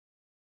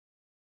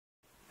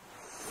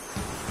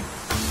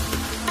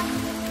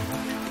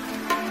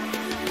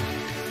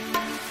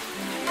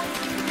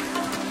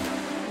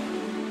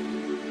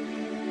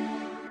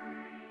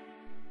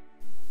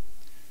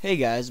Hey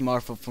guys,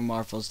 Marfo from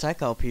Marfo's Tech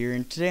Help here,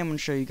 and today I'm going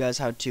to show you guys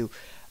how to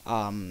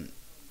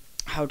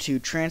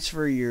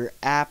transfer your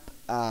app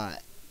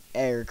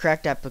or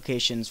cracked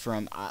applications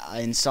from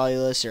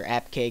Installous or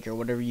AppCake or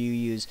whatever you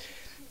use,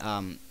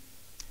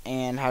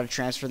 and how to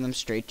transfer them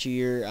straight to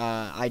your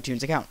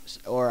iTunes account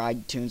or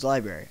iTunes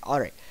library.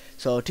 Alright,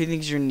 so two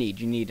things you need.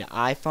 You need an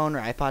iPhone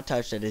or iPod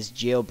Touch that is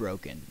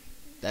jailbroken.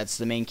 That's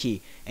the main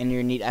key. And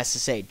you need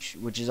SSH,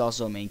 which is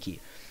also a main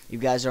key. If you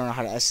guys don't know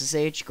how to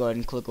SSH, go ahead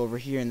and click over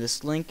here in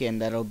this link,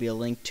 and that'll be a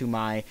link to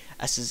my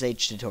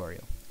SSH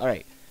tutorial.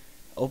 Alright,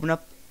 open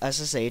up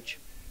SSH.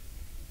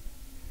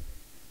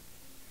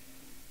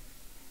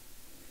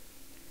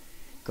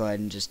 Go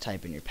ahead and just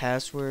type in your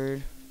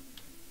password.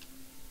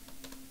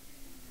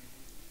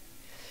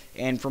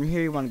 And from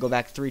here you want to go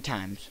back 3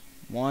 times.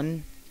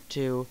 1,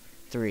 2,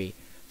 3.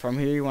 From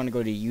here you want to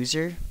go to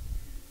User.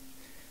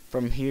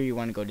 From here you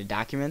want to go to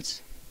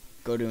Documents,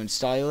 go to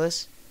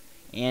Installous,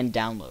 and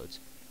Downloads.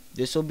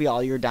 This will be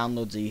all your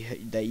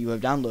downloads that you have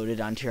downloaded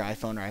onto your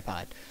iPhone or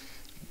iPod.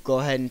 Go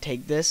ahead and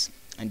take this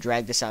and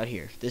drag this out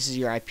here. This is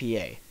your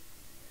IPA.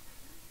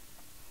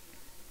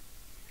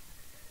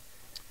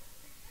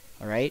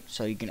 Alright,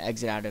 so you can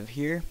exit out of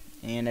here,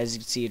 and as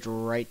you can see, it's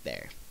right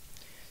there.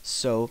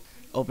 So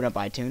open up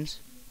iTunes,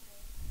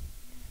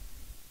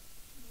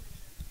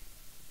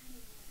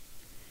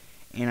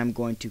 and I'm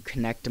going to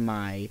connect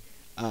my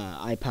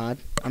my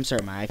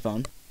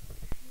iPhone.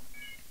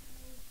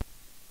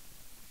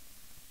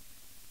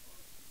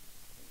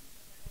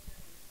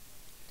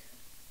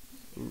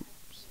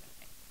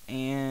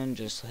 And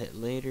just hit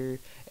later.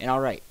 And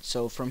alright,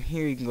 so from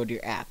here you can go to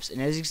your apps,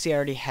 and as you can see, I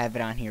already have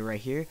it on here right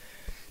here.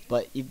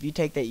 But if you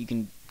take that, you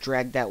can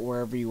drag that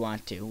wherever you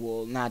want to.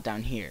 Well, not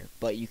down here,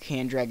 but you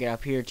can drag it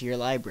up here to your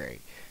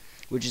library,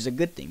 which is a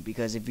good thing,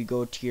 because if you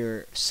go to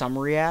your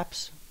summary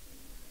apps,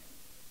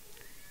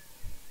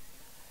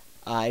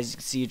 as you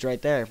can see, it's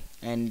right there.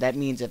 And that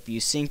means if you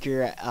sync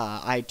your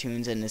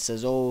iTunes and it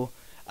says, oh,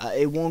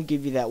 it won't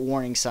give you that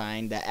warning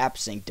sign that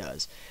AppSync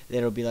does.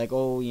 It'll be like,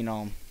 oh, you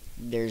know,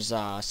 there's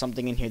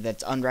something in here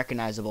that's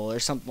unrecognizable or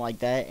something like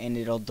that, and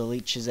it'll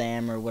delete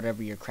Shazam or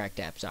whatever your cracked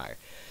apps are.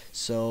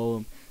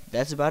 So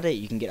that's about it.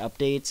 You can get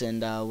updates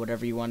and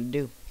whatever you want to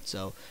do.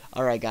 So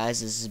alright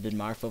guys, this has been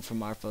Marfo from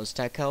Marfo's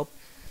Tech Help.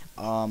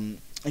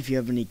 If you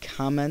have any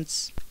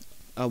comments,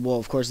 well,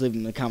 of course, leave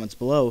them in the comments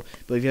below,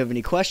 but if you have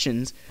any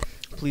questions,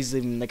 please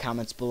leave them in the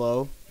comments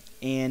below.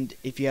 And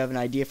if you have an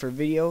idea for a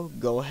video,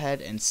 go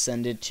ahead and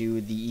send it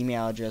to the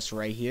email address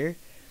right here,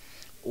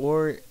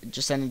 or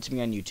just send it to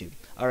me on YouTube.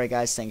 Alright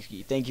guys,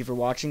 thank you for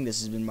watching. This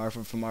has been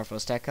Marfo from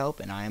Marfo's Tech Help,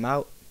 and I am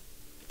out.